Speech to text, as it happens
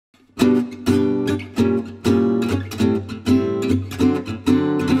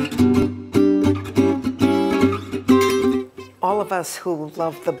All of us who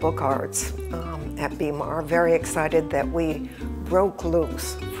love the book arts at BEMA are very excited that we broke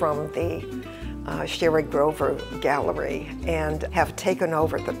loose from the Sherry Grover Gallery and have taken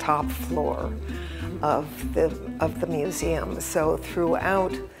over the top floor of the museum. So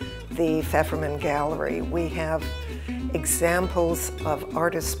throughout the Pfefferman Gallery, we have examples of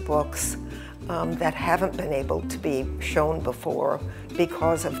artist books that haven't been able to be shown before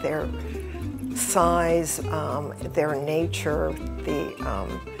because of their size, their nature.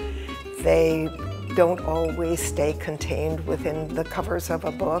 They don't always stay contained within the covers of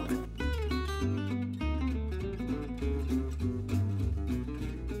a book.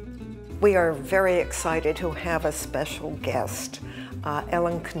 We are very excited to have a special guest,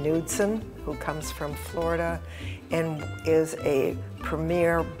 Ellen Knudsen, who comes from Florida and is a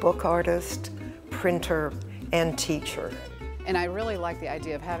premier book artist, printer, and teacher. And I really like the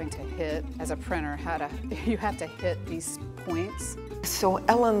idea of having to hit, as a printer, you have to hit these points. So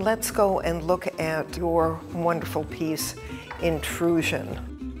Ellen, let's go and look at your wonderful piece, Intrusion.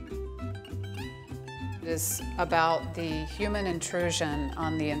 It is about the human intrusion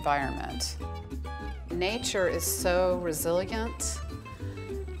on the environment. Nature is so resilient,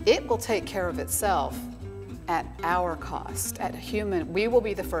 it will take care of itself at our cost. We will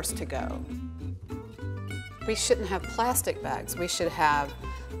be the first to go. We shouldn't have plastic bags. We should have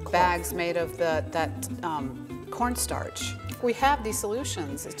bags made of that cornstarch. We have these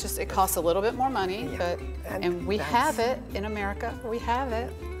solutions. It's just, it costs a little bit more money, yeah, and we have it in America. We have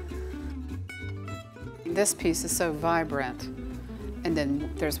it. This piece is so vibrant, and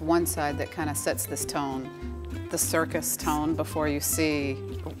then there's one side that kind of sets this tone, the circus tone, before you see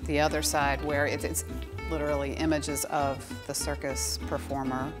the other side where it's literally images of the circus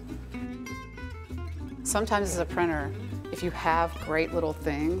performer. Sometimes as a printer, if you have great little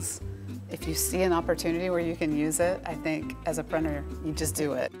things, if you see an opportunity where you can use it, I think as a printer, you just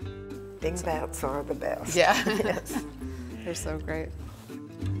do it. Dingbats are the best. Yeah, Yes. They're so great.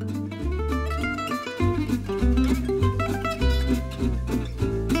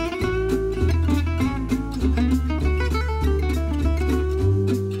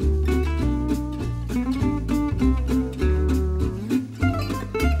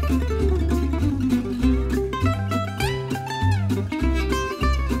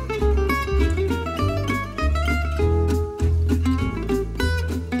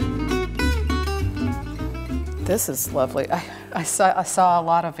 This is lovely. I saw a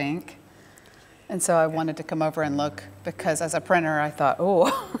lot of ink, and so I wanted to come over and look, because as a printer I thought,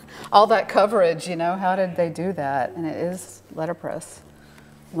 oh, all that coverage, you know, how did they do that? And it is letterpress,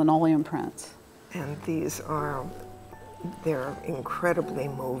 linoleum prints. And these are, they're incredibly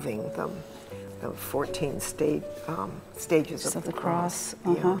moving, the 14 stages of the cross.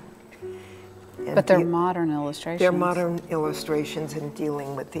 Uh-huh. Yeah. But they're modern illustrations. They're modern illustrations in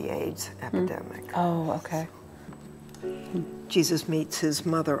dealing with the AIDS epidemic. Oh, okay. Jesus meets his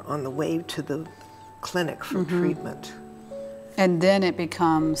mother on the way to the clinic for treatment. And then it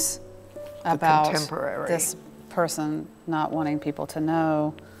becomes about contemporary. This person not wanting people to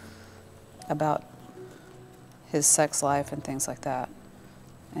know about his sex life and things like that.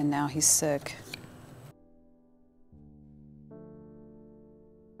 And now he's sick.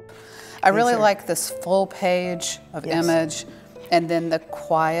 I really like this full page of image, and then the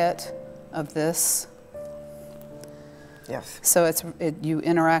quiet of this. Yes. So you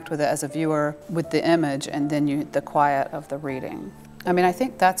interact with it as a viewer with the image, and then the quiet of the reading. I mean, I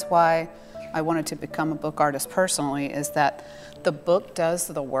think that's why I wanted to become a book artist personally, is that the book does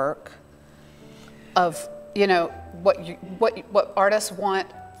the work of, you know, what artists want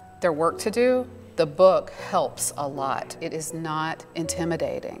their work to do. The book helps a lot. It is not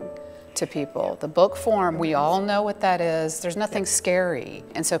intimidating to people. The book form, we all know what that is. There's nothing scary.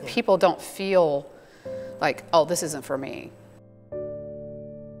 And so people don't feel like, oh, this isn't for me.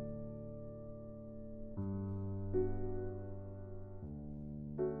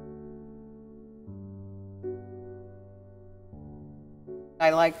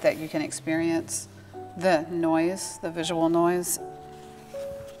 I like that you can experience the noise, the visual noise,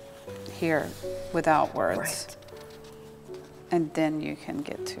 here without words. Right. And then you can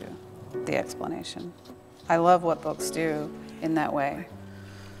get to the explanation. I love what books do in that way,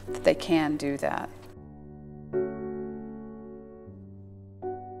 that they can do that.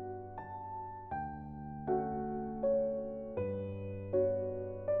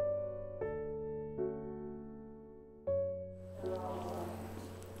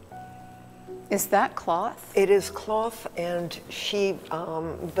 Is that cloth? It is cloth, and she,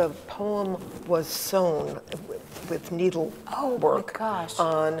 the poem was sewn with needle work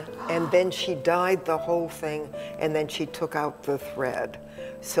on, and then she dyed the whole thing, and then she took out the thread.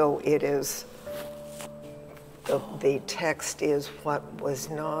 So it is, the text is what was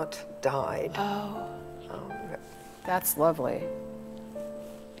not dyed. Oh, that's lovely.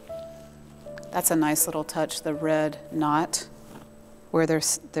 That's a nice little touch, the red knot where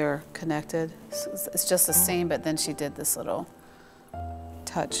they're connected. It's just the same, but then she did this little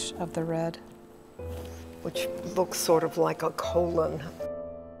touch of the red. Which looks sort of like a colon.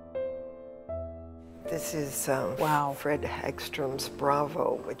 This is wow. Fred Hagstrom's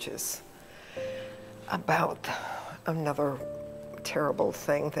Bravo, which is about another terrible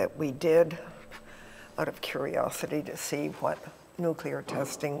thing that we did out of curiosity to see what nuclear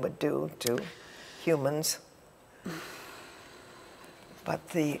testing would do to humans. But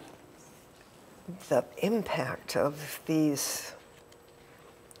the impact of these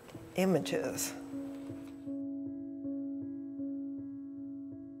images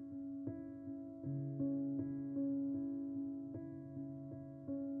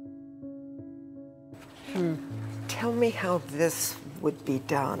Tell me how this would be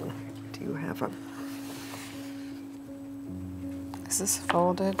done. Do you have a... Is this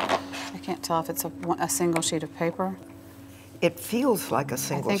folded? I can't tell if it's a single sheet of paper. It feels like a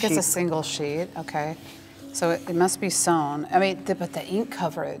single sheet. I think it's a single sheet, okay. So it must be sewn. I mean, but the ink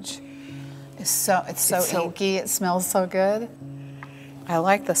coverage is so inky, it smells so good. I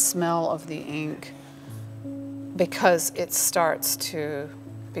like the smell of the ink because it starts to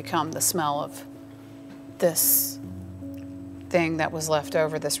become the smell of this thing that was left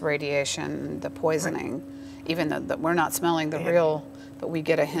over, this radiation, the poisoning, right. Even though we're not smelling the real, but we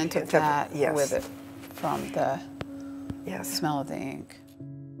get a hint of that with it from the smell of the ink.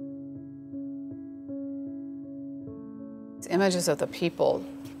 These images of the people,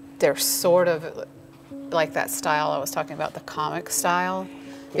 they're sort of like that style I was talking about, the comic style,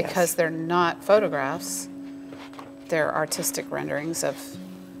 because they're not photographs, they're artistic renderings of,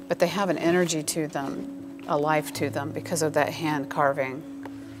 but they have an energy to them, a life to them because of that hand carving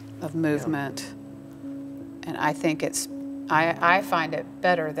of movement. And I think it's, I find it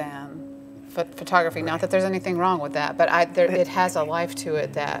better than photography. Not that there's anything wrong with that, but it has a life to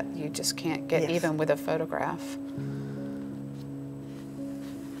it that you just can't get even with a photograph.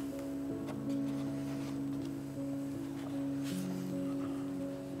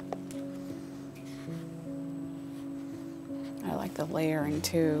 I like the layering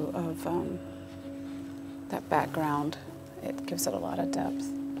too of that background. It gives it a lot of depth.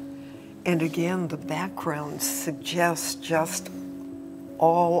 And again, the background suggests just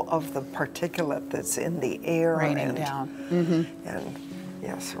all of the particulate that's in the air. Raining down. Mm-hmm. And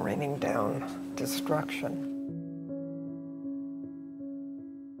yes, raining down destruction.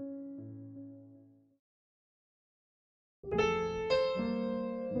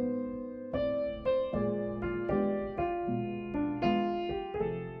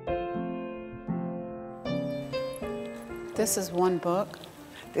 This is one book?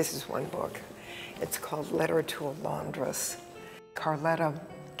 This is one book. It's called Letter to a Laundress. Carletta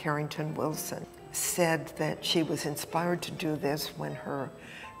Carrington Wilson said that she was inspired to do this when her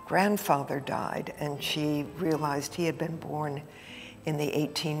grandfather died, and she realized he had been born in the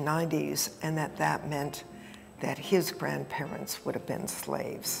 1890s, and that meant that his grandparents would have been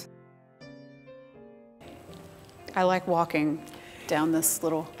slaves. I like walking down this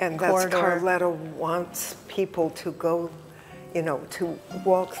little corridor. And that's Carletta wants people to go, you know, to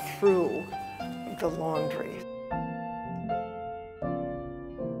walk through the laundry.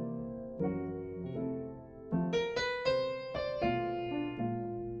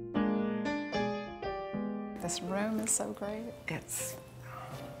 This room is so great.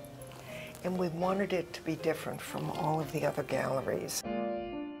 And we wanted it to be different from all of the other galleries.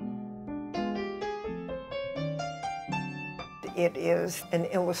 It is an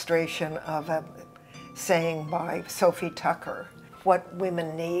illustration of a saying by Sophie Tucker, what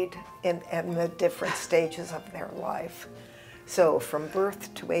women need in the different stages of their life. So from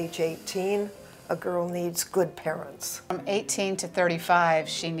birth to age 18, a girl needs good parents. From 18 to 35,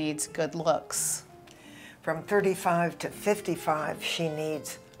 she needs good looks. From 35 to 55, she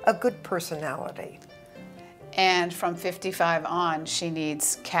needs a good personality. And from 55 on, she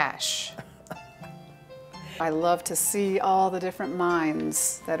needs cash. I love to see all the different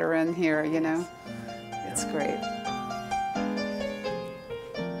minds that are in here, you know. It's great.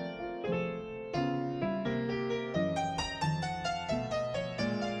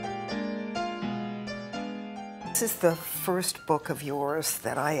 This is the first book of yours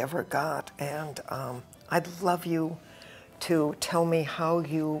that I ever got, and I'd love you to tell me how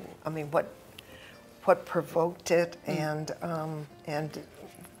you, what provoked it, and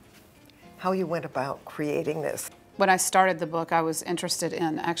how you went about creating this. When I started the book, I was interested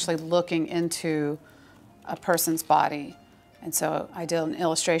in actually looking into a person's body, and so I did an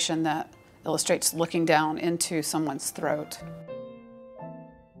illustration that illustrates looking down into someone's throat.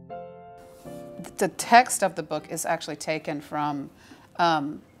 The text of the book is actually taken from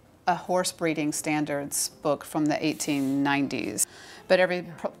a horse breeding standards book from the 1890s. But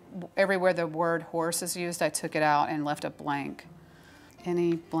everywhere the word horse is used, I took it out and left a blank.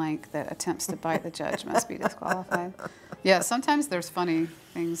 Any blank that attempts to bite the judge must be disqualified. Yeah, sometimes there's funny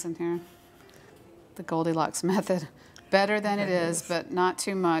things in here. The Goldilocks method. Better than it is, but not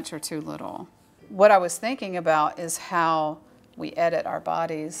too much or too little. What I was thinking about is how we edit our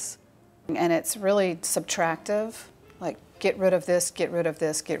bodies. And it's really subtractive, like get rid of this, get rid of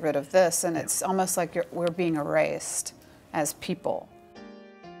this, get rid of this. And it's almost like we're being erased as people.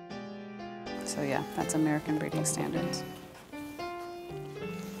 So yeah, that's American Breeding Standards.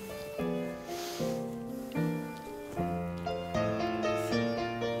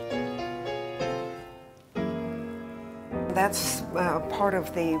 That's part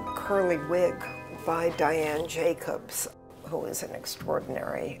of the Curly Wig by Diane Jacobs, who is an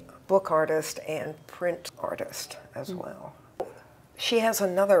extraordinary book artist and print artist as well. She has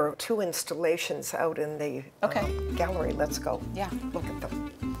another 2 installations out in the gallery. Let's go. Yeah. Look at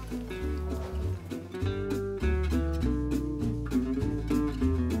them.